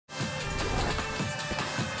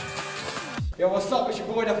Yo, what's up? It's your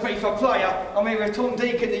boy, the Fifa Playa. I'm here with Tom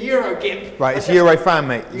Deacon, the Euro Gimp. Right, it's Euro fan,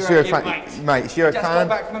 mate. It's Euro fan, mate. It's Euro just fan. got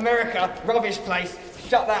back from America, rubbish place.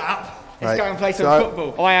 Shut that up. Let's right. go and play some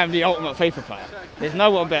football. I am the ultimate FIFA player. There's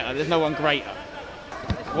no one better, there's no one greater.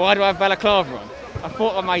 Why do I have balaclava on? I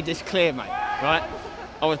thought I made this clear, mate, right?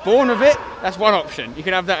 I was born with it, that's one option. You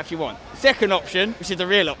can have that if you want. Second option, which is the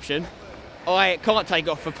real option, I can't take it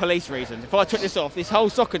off for police reasons. If I took this off, this whole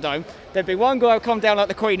Soccerdome, there'd be one guy who'd come down like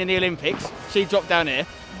the Queen in the Olympics. She'd drop down here.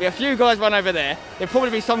 There'd be a few guys run over there. There'd probably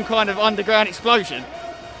be some kind of underground explosion.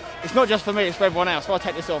 It's not just for me, it's for everyone else. If I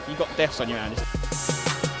take this off, you've got deaths on your hands.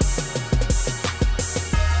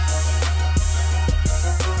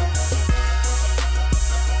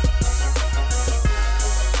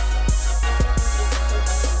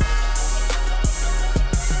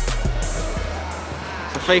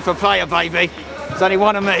 FIFA player, baby. There's only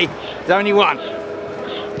one of me. There's only one.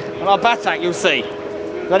 When I batak, you'll see.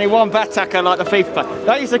 There's only one bataker like the FIFA player.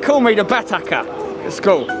 They used to call me the bataker at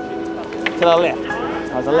school. Till I left.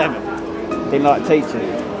 I was 11. Didn't like teaching.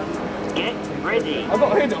 Get ready. I've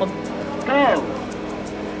got a hood on. Go.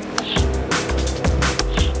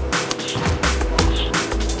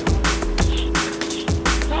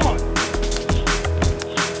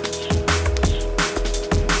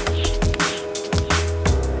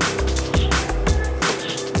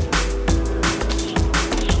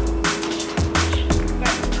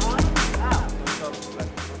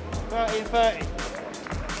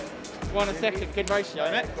 One a second, good ratio,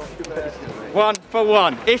 isn't it? 1 for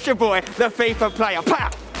 1. It's your boy, the FIFA player. Pow!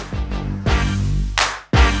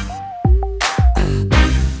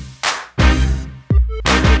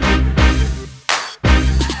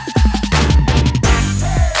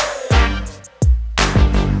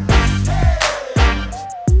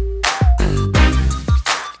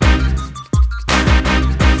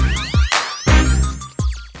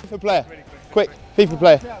 FIFA player. Quick, FIFA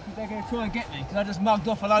player. They're going to try and get me because I just mugged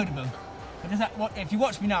off a load of them. If you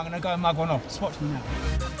watch me now, I'm going to go and mug one off. Just watch me now.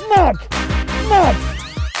 Mug! Mug!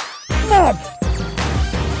 Mug!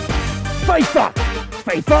 FIFA!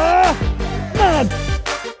 FIFA! Mug!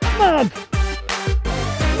 Mug!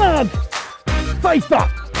 Mug! FIFA!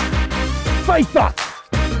 FIFA!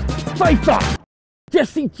 FIFA!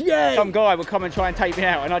 Jesse J! Some guy would come and try and take me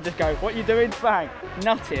out and I'd just go, what are you doing? Bang!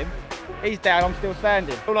 Nut him. He's down, I'm still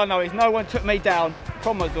standing. All I know is no one took me down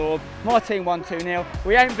from my Zorb. My team won 2-0.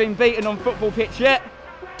 We ain't been beaten on football pitch yet.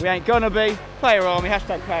 We ain't gonna be. Player Army,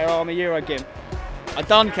 hashtag Player Army, Euro Gimp. I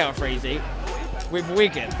done Calfreezy with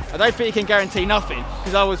Wigan. I don't think he can guarantee nothing,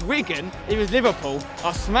 because I was Wigan, he was Liverpool.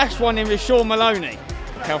 I smashed one in with Sean Maloney.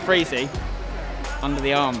 Calfreezy, under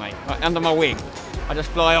the arm, mate, like under my wing. I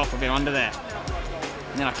just fly off with him under there.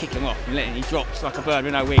 And then I kick him off and let him, he drops like a bird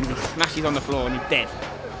with no wings. He smashes on the floor and he's dead.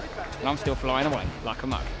 And I'm still flying away like a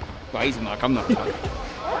mug. Well, he's a mug, I'm not a mug.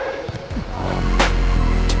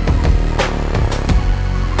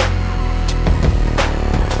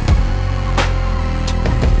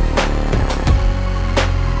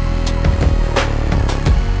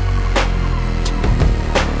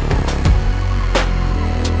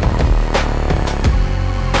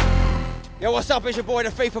 Yo, what's up? It's your boy, the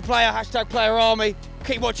FIFA player, hashtag Player Army.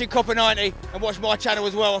 Keep watching Copa90 and watch my channel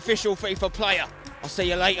as well, official FIFA player. I'll see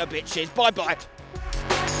you later, bitches. Bye-bye.